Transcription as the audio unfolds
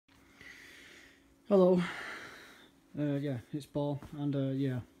Hello, yeah, it's Paul, and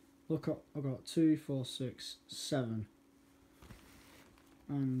yeah, look, I've got 2, 4, 6, 7,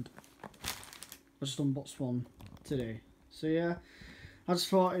 and I just unboxed one today. So yeah, I just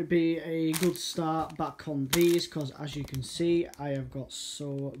thought it'd be a good start back on these, because as you can see, I have got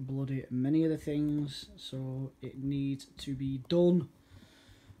so bloody many of the things, so it needs to be done.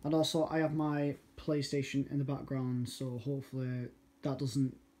 And also, I have my PlayStation in the background, so hopefully that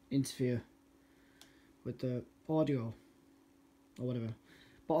doesn't interfere with the audio or whatever.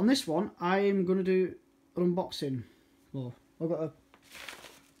 But on this one, I am going to do an unboxing. Well, I've got a,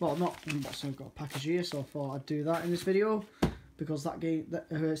 well, not unboxing, I've got a package here, so I thought I'd do that in this video, because that game,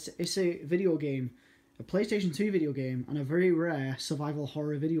 it's a video game, a PlayStation 2 video game, and a very rare survival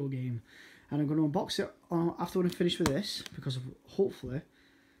horror video game. And I'm going to unbox it after when I finish with this, because hopefully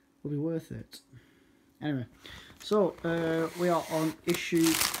it'll be worth it. Anyway, so we are on issue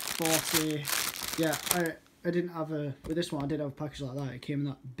 40. Yeah, I didn't have a, with this one I did have a package like that. It came in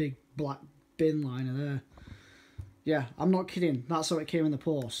that big black bin liner there. Yeah, I'm not kidding, that's how it came in the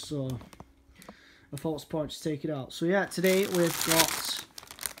post, so I thought it was point to take it out. So yeah, today we've got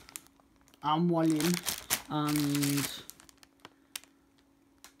William and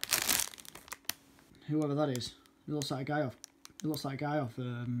whoever that is. It looks like a guy off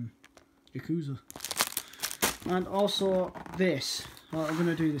Yakuza. And also this. Well, I'm going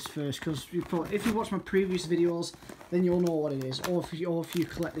to do this first, because if you watch my previous videos, then you'll know what it is. Or if you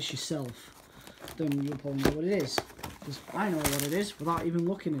collect this yourself, then you'll probably know what it is. Because I know what it is without even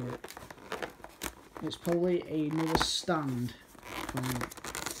looking at it. It's probably another stand,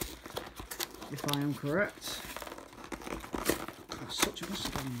 if I am correct. Oh, such a good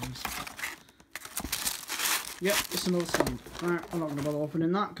stand. Yep, it's another stand. Right, I'm not going to bother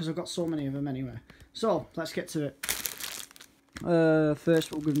opening that, because I've got so many of them anyway. So, let's get to it.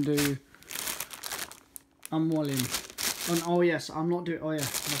 First what we're going to do, William. And oh yes, I'm not doing, oh yeah,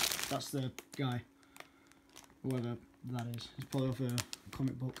 that's the guy. Whoever that is. It's probably off a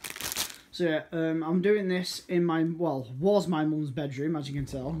comic book. So yeah, I'm doing this in my, well, was my mum's bedroom, as you can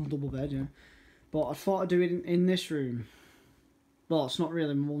tell, double bed, yeah. But I thought I'd do it in this room. Well, it's not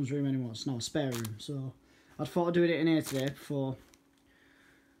really my mum's room anymore, it's now a spare room, so I thought I'd do it in here today before,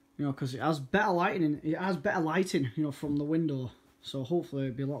 you know, because it has better lighting, you know, from the window. So hopefully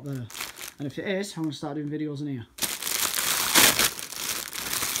it'll be a lot better. And if it is, I'm going to start doing videos in here.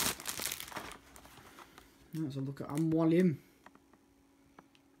 Let's have a look at William.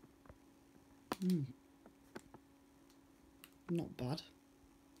 Not bad.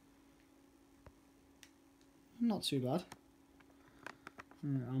 Not too bad.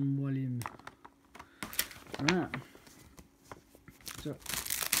 William. Right. So,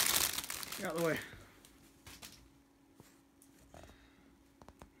 get out of the way.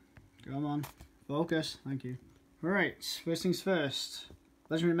 Come on. Focus. Thank you. Right. First things first.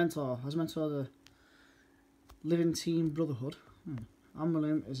 Legendary Mentor. Has mentor the Living Team Brotherhood.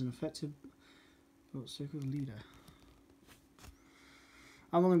 William is an effective but sacred leader.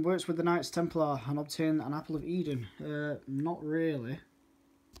 William works with the Knights Templar and obtain an Apple of Eden. Not really.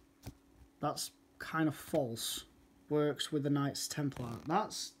 That's kind of false. Works with the Knights Templar.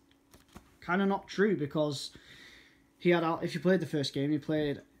 That's kind of not true, because he had, if you played the first game,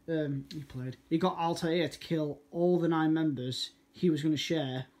 he got Altair to kill all the 9 members he was going to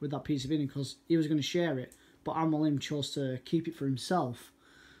share with that piece of Eden, because he was going to share it, but William chose to keep it for himself.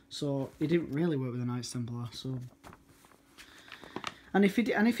 So he didn't really work with the Knights Templar. So, and if he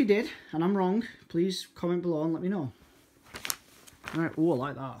did, and I'm wrong, please comment below and let me know. Right. Oh, I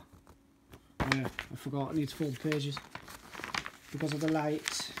like that. Oh yeah, I forgot. I need to fold the pages because of the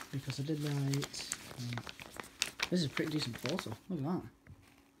light. Because of the light. This is a pretty decent photo. Look at that.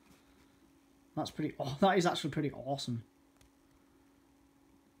 That's pretty. Oh, that is actually pretty awesome.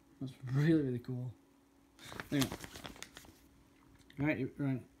 That's really, really cool. Anyway.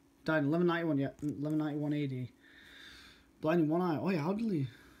 Right. Died in 1191. Yeah, 1191 AD. Blind in one eye. Oh yeah, how did he?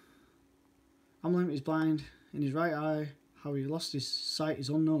 William is blind in his right eye. How he lost his sight is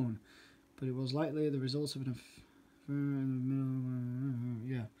unknown, but it was likely the result of an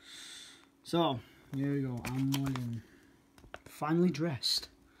yeah. So here we go. William, finally dressed.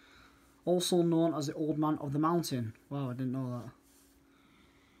 Also known as the Old Man of the Mountain. Wow, I didn't know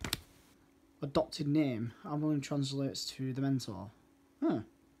that. Adopted name. William translates to the Mentor. Huh.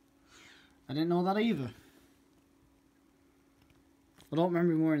 I didn't know that either. I don't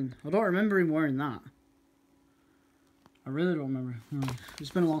remember him wearing that. I really don't remember.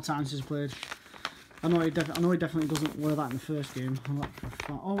 It's been a long time since I played. I know he definitely doesn't wear that in the first game.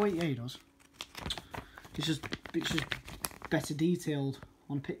 Oh wait, yeah he does. It's just better detailed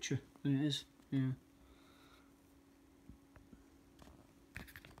on a picture than it is. Yeah.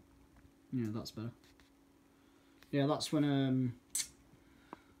 Yeah, that's better. Yeah, that's when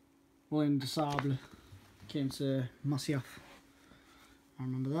William de Sable came to Masyaf. I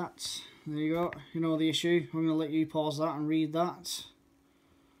remember that. There you go. You know the issue. I'm going to let you pause that and read that.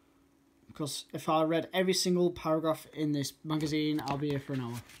 Because if I read every single paragraph in this magazine, I'll be here for an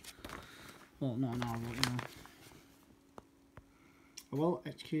hour. Well, not an hour, but you know. A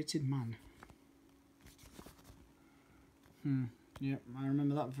well-educated man. Yep, I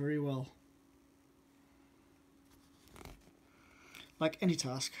remember that very well. Like any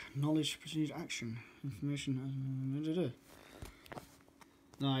task, knowledge precedes action. Information.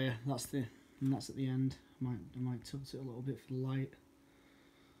 Oh yeah, that's at the end. I might tilt it a little bit for the light.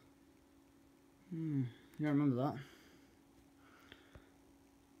 Yeah, I remember that.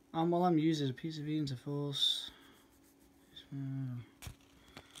 And while I'm using a piece of interforce.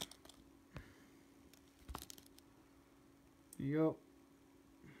 There you go.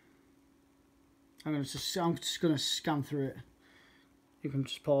 I'm just gonna scan through it. You can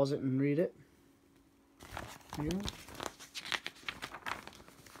just pause it and read it. There you go.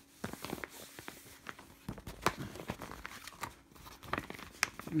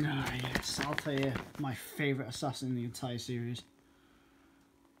 Ah, yes, I'll tell you my favourite assassin in the entire series.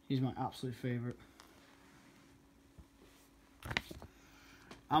 He's my absolute favourite.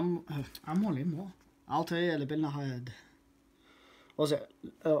 I'm William, what? I'll tell you, Ibn Lahad. Was it?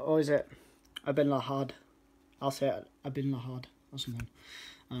 Or is it Ibn Lahad? I'll say it, Ibn Lahad or something.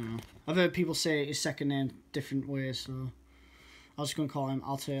 I don't know. I've heard people say his second name different ways, so I was just going to call him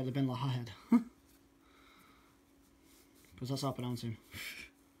I'll tell you, Ibn Lahad. Because that's how I pronounce him.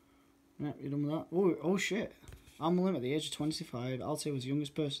 Right, you done with that? Oh shit. I'm William at the age of 25. Altair was the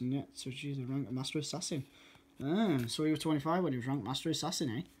youngest person yet to achieve the rank of Master Assassin. Ah, so he was 25 when he was ranked Master Assassin,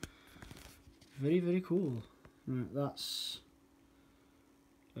 eh? Very, very cool. Right, that's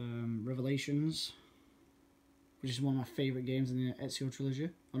Revelations, which is one of my favourite games in the Ezio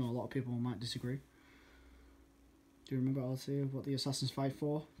trilogy. I know a lot of people might disagree. Do you remember, Altair, what the assassins fight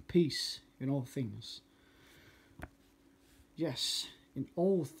for? Peace in all things. Yes, in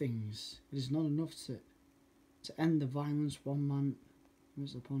all things. It is not enough to end the violence one man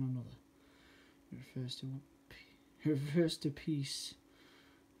commits upon another. It refers to peace.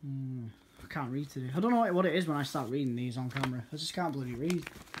 I can't read today. I don't know what it is when I start reading these on camera. I just can't bloody read.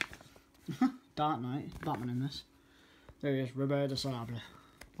 Dark Knight, Batman in this. There he is, Robert de Sable.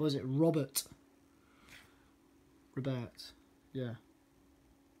 What is it? Robert. Yeah.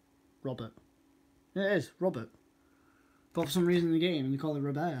 Robert. Yeah, it is, Robert. But for some reason in the game they call it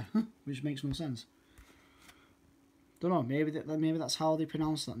Robert, which makes no sense. Don't know, maybe that's how they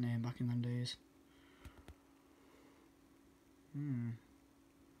pronounced that name back in them days.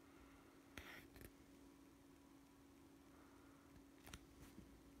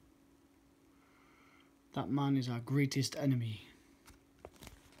 That man is our greatest enemy.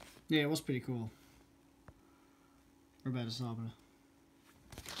 Yeah, it was pretty cool. Robert de Sable.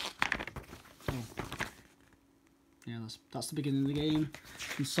 Oh. Yeah, that's the beginning of the game.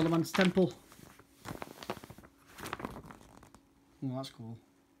 In Solomon's Temple. Oh, that's cool.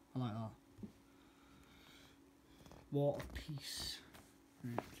 I like that. War of Peace.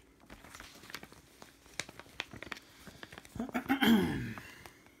 Right.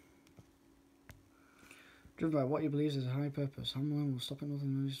 Driven by what he believes is a high purpose, Hamlin will stop at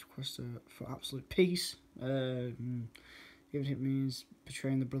nothing in his quest for absolute peace. Even if it means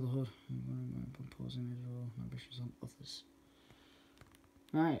betraying the Brotherhood, imposing his own ambitions on others.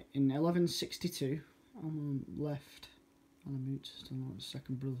 Right, in 1162, Hamlin left Alamut to launch the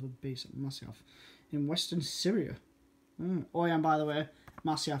second Brotherhood base at Masyaf in western Syria. Oh yeah, and by the way,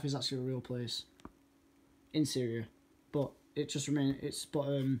 Masyaf is actually a real place in Syria, but it just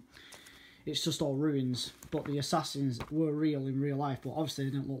it's just all ruins. But the assassins were real in real life, but obviously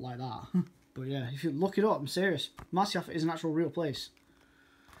they didn't look like that. But yeah, if you look it up, I'm serious. Masyaf is an actual real place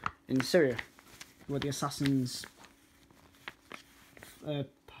in Syria where the assassins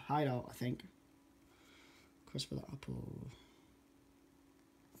hide out, I think. Quest for the apple.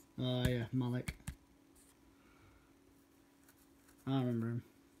 Yeah, Malik. I remember him.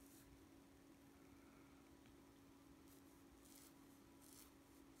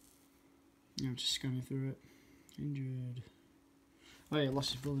 I'm just scanning through it. Injured. Oh yeah,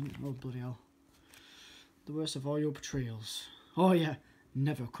 lost his brother. Oh bloody hell. The worst of all your betrayals. Oh yeah,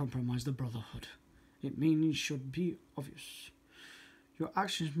 never compromise the Brotherhood. It means should be obvious. Your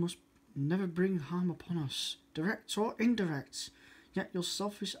actions must never bring harm upon us, direct or indirect. Yet your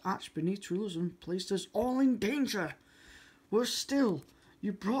selfish acts beneath rulers and placed us all in danger. Worse still,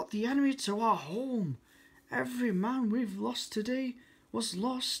 You brought the enemy to our home. Every man we've lost today was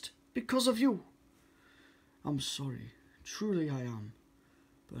lost because of you. I'm sorry. Truly I am.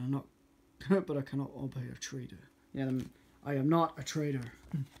 But I'm not. But I cannot obey a traitor. Yeah, I am not a traitor.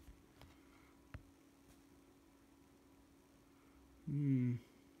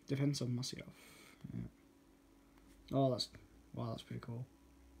 Defense of Masyaf. Yeah. Oh, that's pretty cool.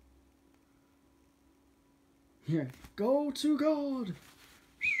 Yeah, go to God.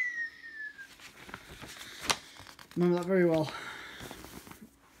 Remember that very well.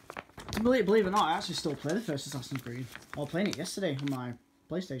 Believe it or not, I actually still play the first Assassin's Creed. I was playing it yesterday on my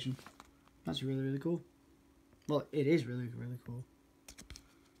PlayStation. That's really, really cool. Well, it is really, really cool.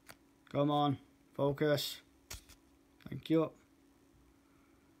 Come on, focus. Thank you.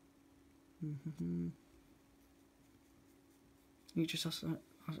 You just ask that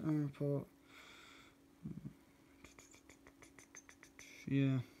report.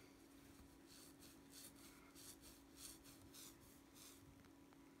 Yeah.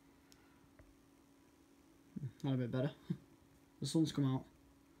 Not a bit better. The sun's come out.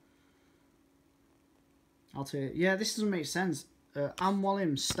 I'll tell you. Yeah, this doesn't make sense.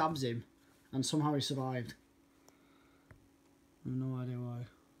 Amwalim stabs him, and somehow he survived. I have no idea why.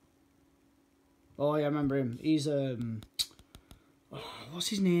 Oh yeah, I remember him. He's what's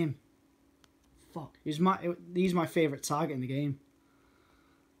his name? Fuck. He's my favourite target in the game.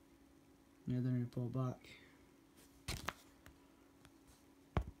 Yeah, then he pulled back.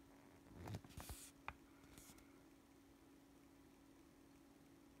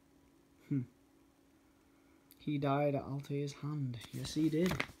 He died at Altair's hand. Yes, he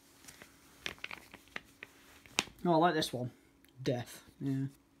did. Oh, I like this one. Death. Yeah.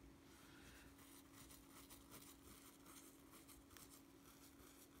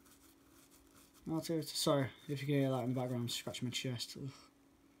 Altair, sorry if you can hear that in the background. I'm scratching my chest. Ugh.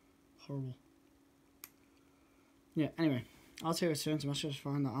 Horrible. Yeah, anyway. Altair returned to Masyaf to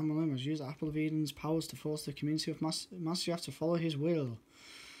find that Amulim has used Apple of Eden's powers to force the community of Masyaf to follow his will.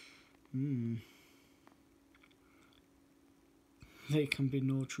 There can be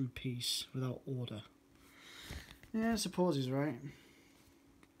no true peace without order. Yeah, I suppose he's right.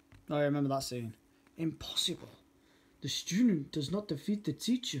 Oh, I remember that scene. Impossible. The student does not defeat the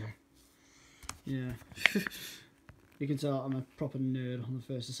teacher. Yeah. You can tell I'm a proper nerd on the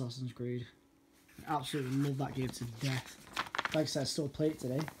first Assassin's Creed. I absolutely love that game to death. Like I said, I still play it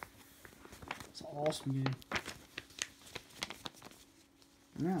today. It's an awesome game.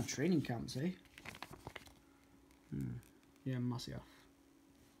 Yeah, training camps, eh? Yeah, Masyaf.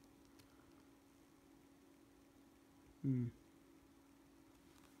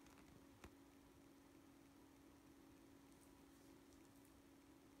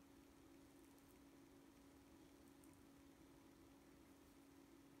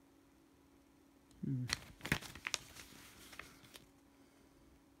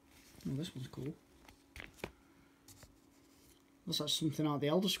 Oh, this one's cool. Looks like something out of the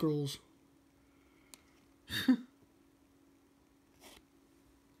Elder Scrolls.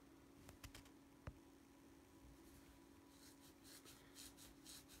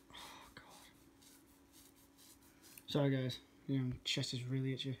 Sorry guys, my chest is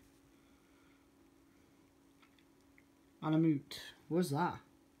really itchy. Anamut, where's that?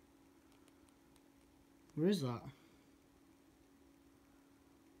 Where is that?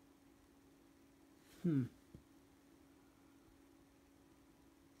 Yeah,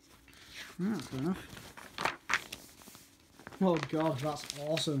 fair enough. Oh god, that's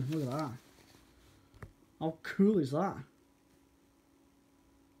awesome. Look at that. How cool is that?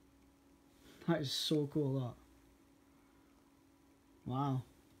 That is so cool, that. Wow.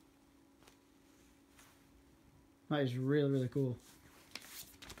 That is really, really cool.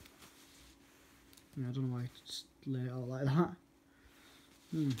 Yeah, I don't know why I just laid it out like that.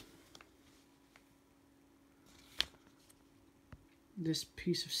 This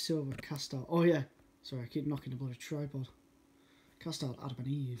piece of silver cast out. Oh yeah. Sorry, I keep knocking the bloody tripod. Cast out Adam and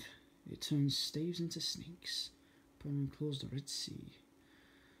Eve. It turns staves into snakes. Permanent closed the Red Sea.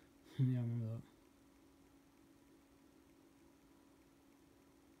 Yeah, I remember that.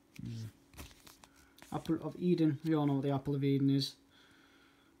 Apple of Eden. We all know what the Apple of Eden is.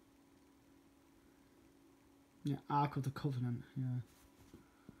 Yeah, Ark of the Covenant. Yeah.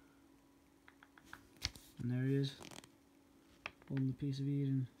 And there he is. On the piece of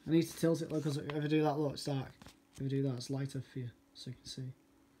Eden. I need to tilt it, look, because if I do that, look, it's dark. If I do that, it's lighter for you, so you can see.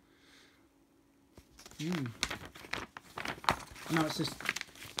 Now it's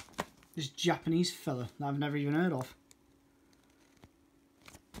this Japanese fella that I've never even heard of.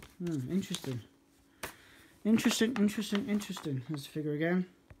 Interesting. Interesting. There's the figure again.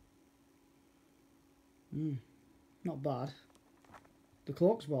 Not bad. The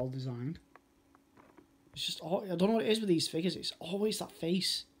cloak's well designed. It's just, I don't know what it is with these figures. It's always that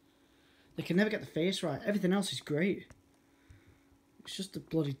face. They can never get the face right. Everything else is great. It's just the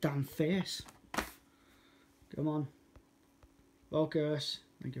bloody damn face. Come on. Focus.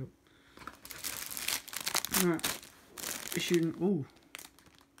 Thank you. Right. Issue. Ooh.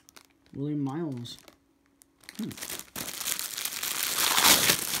 William Miles.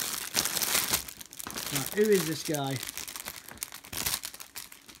 Right, who is this guy?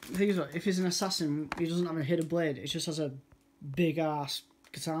 The thing is, what, if he's an assassin, he doesn't have a hidden blade. It just has a big ass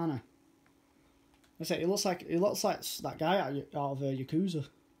katana. I say, he looks like that guy out of Yakuza.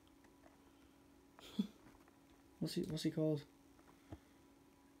 What's he called?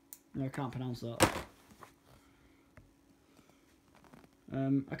 No, I can't pronounce that.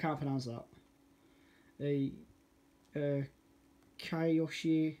 I can't pronounce that.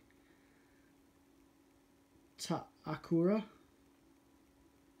 Kiyoshi Takura.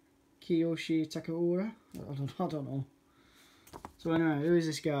 Kiyoshi Takura. I don't know. So anyway, who is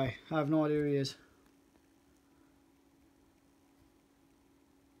this guy? I have no idea who he is.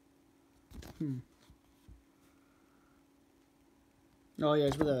 Oh yeah,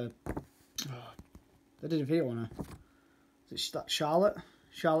 he's with a. They did a video on her. Is it that Charlotte?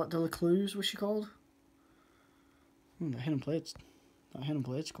 Charlotte Delacruz, what's she called? That hidden plate's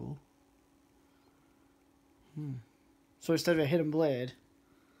cool. So instead of a hidden blade,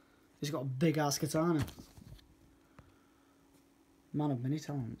 he's got a big ass katana. Man of many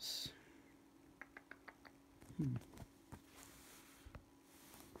talents.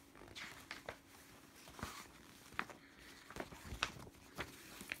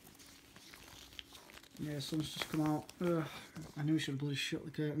 Yeah, sun's just come out. Ugh, I knew we should have bloody shut the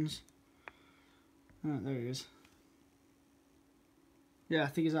curtains. Right, there he is. Yeah, I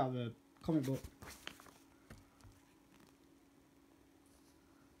think he's out of a comic book.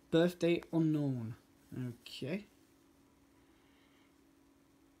 Birthday unknown. Okay.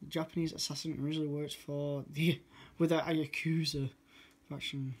 The Japanese assassin originally worked for the Yakuza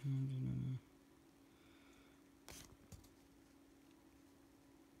faction.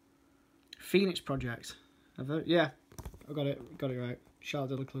 Phoenix Project. Yeah, I got it right.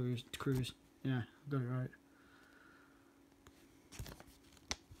 Charlotte Delacruz. Yeah, I got it right.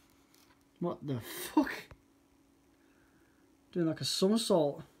 What the fuck? Doing like a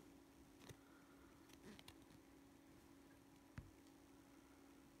somersault.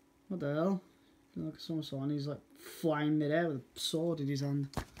 What the hell? Doing like a somersault and he's like flying midair with a sword in his hand.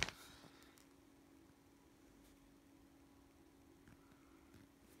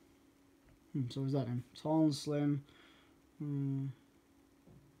 So is that him? Tall and slim.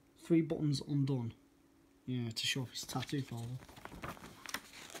 3 buttons undone. Yeah, to show off his tattoo folder.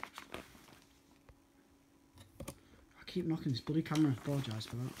 I keep knocking this bloody camera. I apologise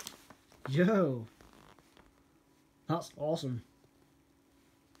for that. Yo! That's awesome.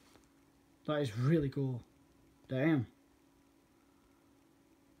 That is really cool. Damn.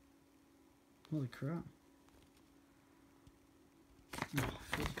 Holy crap. Oh,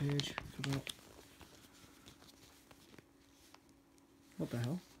 flip the page. Forgot. What the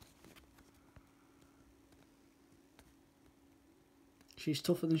hell? She's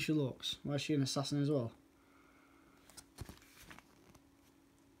tougher than she looks. Why is she an assassin as well?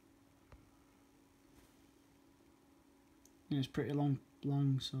 Yeah, it's pretty long,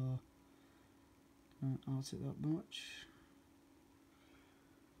 so I'll take that much.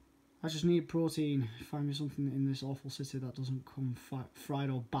 I just need protein. Find me something in this awful city that doesn't come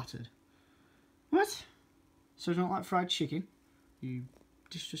fried or battered. What? So you don't like fried chicken? You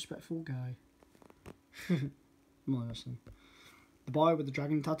disrespectful guy. More wrestling. The boy with the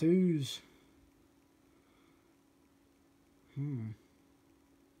dragon tattoos.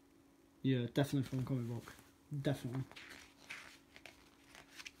 Yeah, definitely from a comic book. Definitely.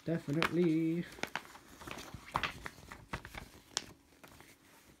 Definitely.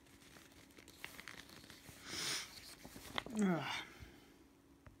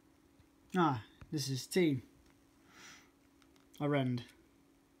 This is team. A rend.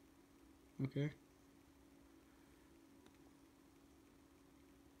 Okay.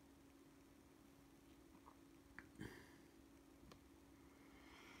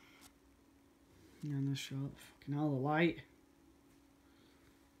 And there's Charlotte. Fucking hell, the light.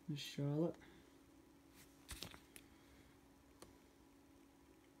 There's Charlotte.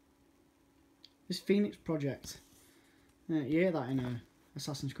 This Phoenix Project. You hear that in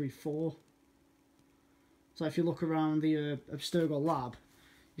Assassin's Creed 4. So if you look around the Abstergo lab,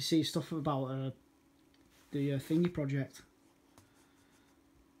 you see stuff about the thingy project.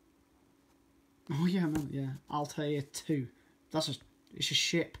 Oh yeah, man, yeah. Altair 2. It's a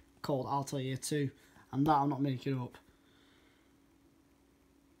ship called Altair 2, and that I'm not making up.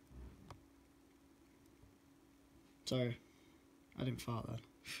 Sorry, I didn't fart then.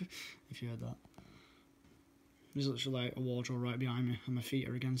 If you heard that. There's literally like a wardrobe right behind me, and my feet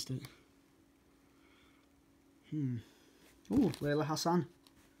are against it. Ooh, Layla Hassan.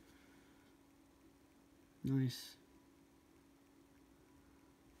 Nice.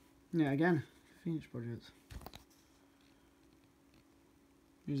 Yeah, again, Phoenix Project.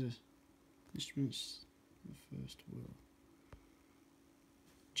 Who's this? Instruments of the First World.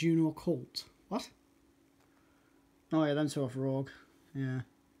 Juno Cult. What? Oh yeah, them two off Rogue. Yeah.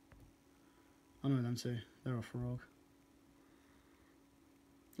 I know them two. They're off Rogue.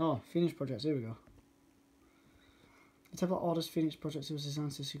 Oh, Phoenix Project. Here we go. The tablet orders Phoenix Project was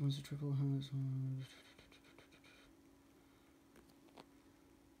designed to sequence of triple helmets.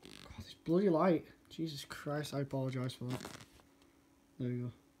 God, this bloody light. Jesus Christ, I apologise for that. There we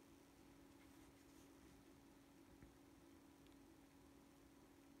go.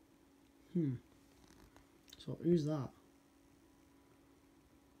 So who's that?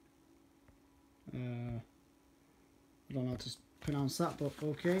 I don't know how to pronounce that, but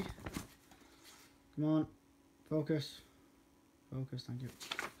okay. Come on, focus. Focus, thank you.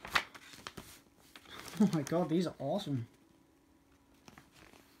 Oh my god, these are awesome.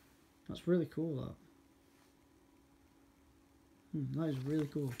 That's really cool, that. That is really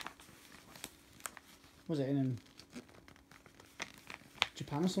cool. Was it in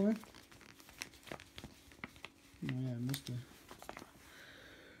Japan or something? Oh yeah, it must be.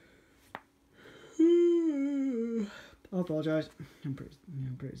 I apologise. I'm pretty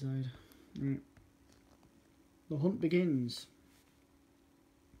tired. Right. The hunt begins.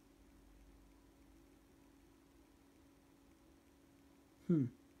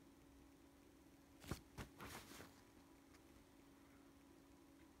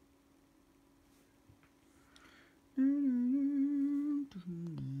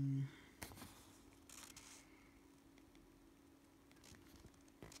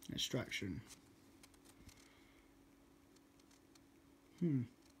 Extraction.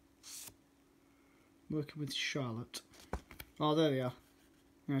 Working with Charlotte. Oh, there they are.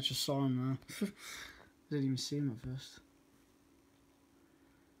 I just saw him there. I didn't even see him at first.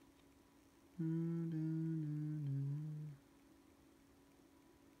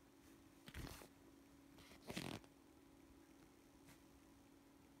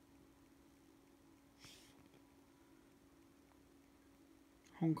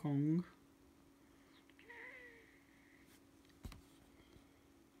 Hong Kong.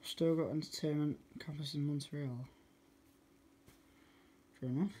 Still got entertainment campus in Montreal. Fair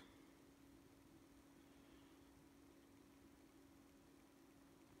enough.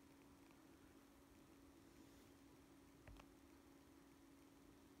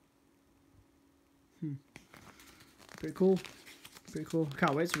 Pretty cool. Pretty cool.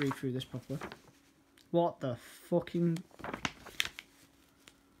 Can't wait to read through this properly. What the fucking...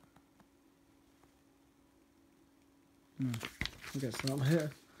 We'll get to that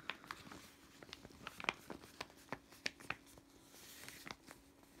later.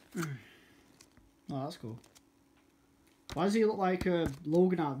 Oh, that's cool. Why does he look like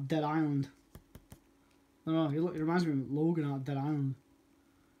Logan out of Dead Island? I don't know, he reminds me of Logan out of Dead Island.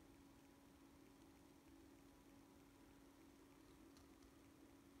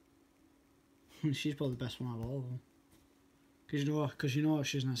 She's probably the best one out of all of them. Because you know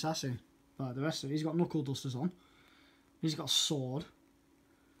she's an assassin. Like the rest of it, he's got knuckle dusters on. He's got a sword.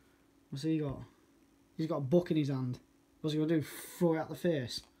 What's he got? He's got a book in his hand. What's he gonna do? Throw it at the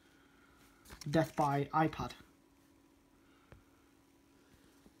face? Death by iPad.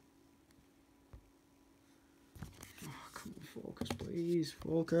 Oh, come on, focus, please.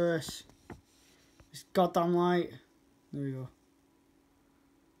 Focus. This goddamn light. There we go.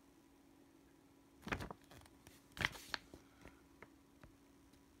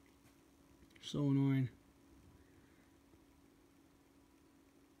 So annoying.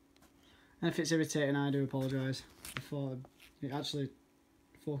 And if it's irritating, I do apologise. I thought it actually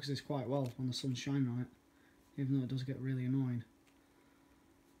focuses quite well when the sun's shining on it, even though it does get really annoying.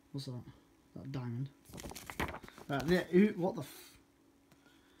 What's that? That diamond. Right, what the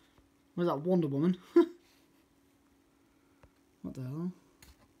where's that Wonder Woman? What the hell?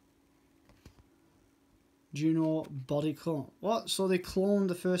 Juno body clone. What? So they cloned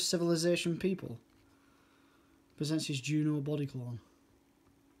the first civilization people? Presents his Juno body clone.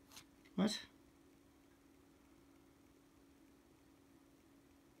 What?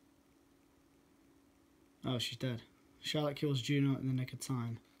 Oh, she's dead. Charlotte kills Juno in the nick of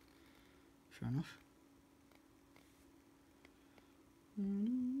time. Fair enough.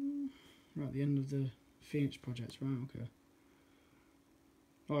 Right at the end of the Phoenix project, right, okay.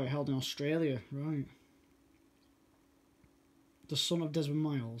 Oh, it held in Australia, right. The son of Desmond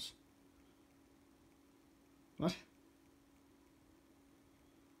Miles. What?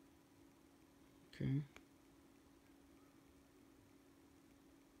 Okay.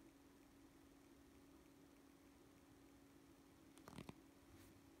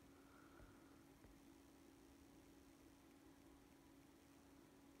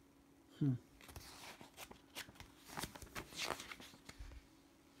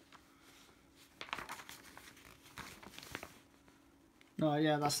 Oh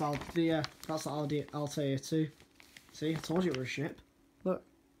yeah, that's Altair too. See, I told you it was a ship. Look.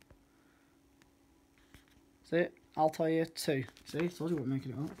 See, Altair 2. See, I told you we weren't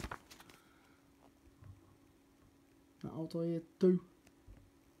making it up. That Altair 2.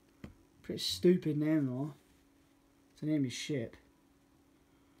 Pretty stupid name though. To name your ship.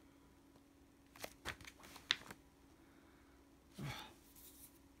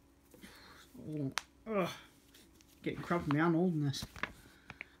 Hold on. Ugh. Getting cramp in my hand holding this.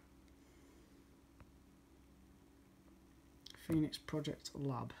 Phoenix Project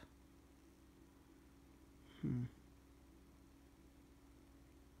Lab. I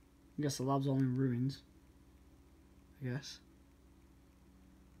guess the lab's all in ruins. I guess.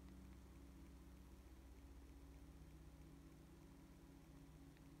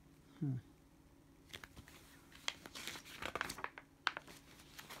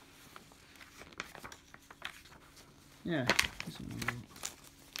 Yeah.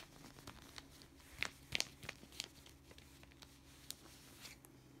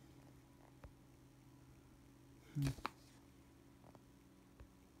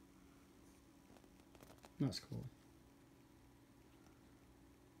 That's cool.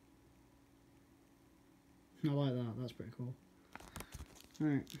 I like that, that's pretty cool.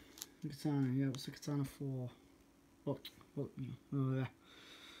 Alright, katana, yeah, what's the katana for? What, oh yeah.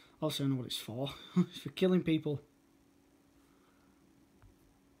 Also I know what it's for. It's for killing people.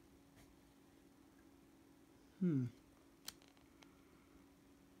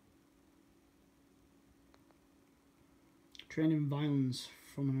 Training violence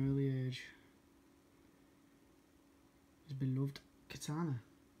from an early age. His beloved katana.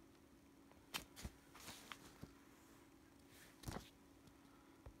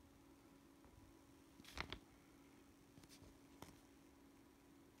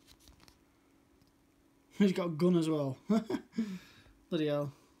 He's got a gun as well. Bloody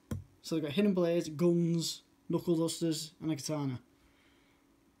hell. So they've got hidden blades, guns, knuckle dusters, and a katana.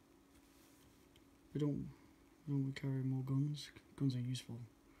 We don't carry more guns. Guns are useful.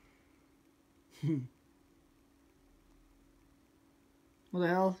 What the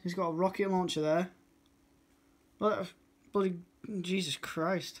hell? He's got a rocket launcher there. But bloody Jesus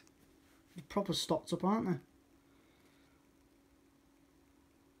Christ. They're proper stocked up, aren't they?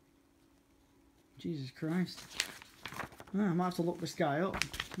 Jesus Christ. Yeah, I might have to look this guy up.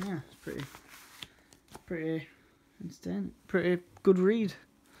 Yeah, it's pretty entertaining. Pretty good read.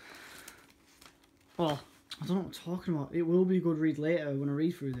 Well, I don't know what I'm talking about. It will be a good read later when I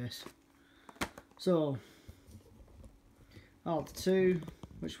read through this. So, Alt 2,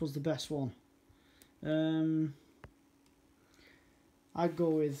 which was the best one? I'd go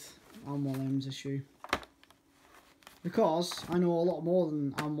with Al-Mualim's issue. Because I know a lot more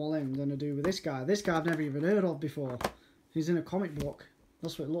than Al-Mualim than I do with this guy. This guy I've never even heard of before. He's in a comic book.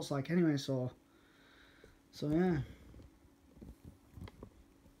 That's what it looks like anyway, so yeah.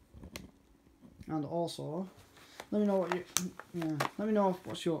 And also, let me know what let me know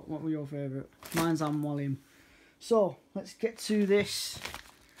what were your favourite. Mine's Al-Mualim. So let's get to this.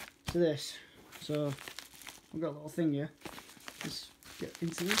 So we've got a little thing here. Let's get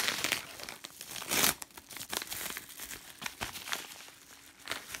into this.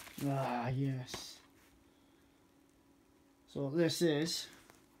 Ah, yes. So this is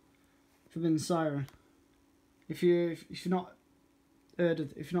Forbidden Siren. If you've not heard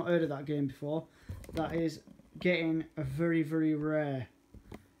of that game before, that is getting a very, very rare,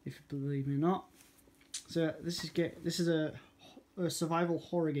 if you believe me or not. So this is a survival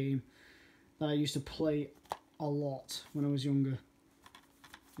horror game that I used to play a lot when I was younger.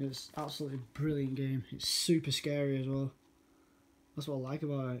 It's absolutely brilliant game. It's super scary as well. That's what I like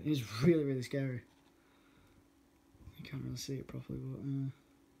about it. It's really, really scary. You can't really see it properly, but I'm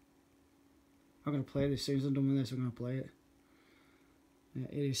going to play this. As soon as I'm done with this, I'm going to play it. Yeah,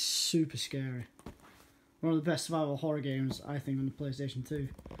 it is super scary. One of the best survival horror games, I think, on the PlayStation 2.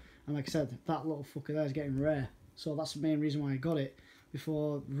 And like I said, that little fucker there is getting rare. So that's the main reason why I got it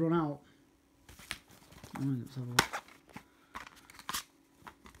before run out. Let's have a look.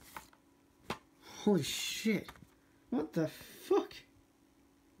 Holy shit. What the fuck?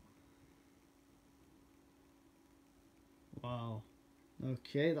 Wow.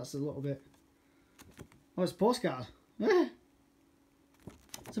 Okay, that's a little bit... Oh, it's a postcard. Yeah.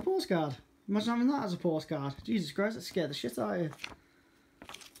 It's a postcard. Imagine having that as a postcard. Jesus Christ, that scared the shit out of you.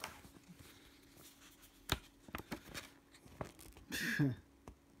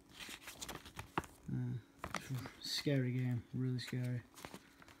 Scary game, really scary.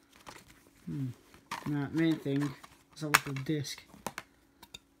 Right, main thing, let's have a look at the disc.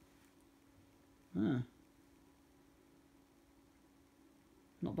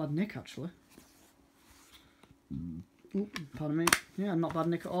 Not bad nick actually. Oop, pardon me. Yeah, not bad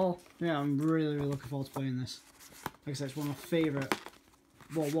nick at all. Yeah, I'm really looking forward to playing this. Like I said, it's one of my favourite,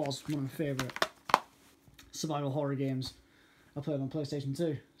 well, was one of my favourite survival horror games I played on PlayStation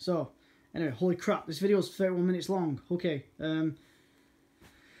 2. So, anyway, holy crap, this video is 31 minutes long. Okay,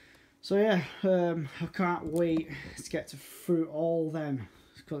 so yeah, I can't wait to get through all them,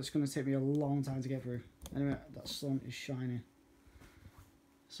 because it's going to take me a long time to get through. Anyway, that sun is shining.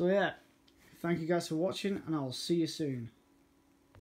 So yeah, thank you guys for watching, and I'll see you soon.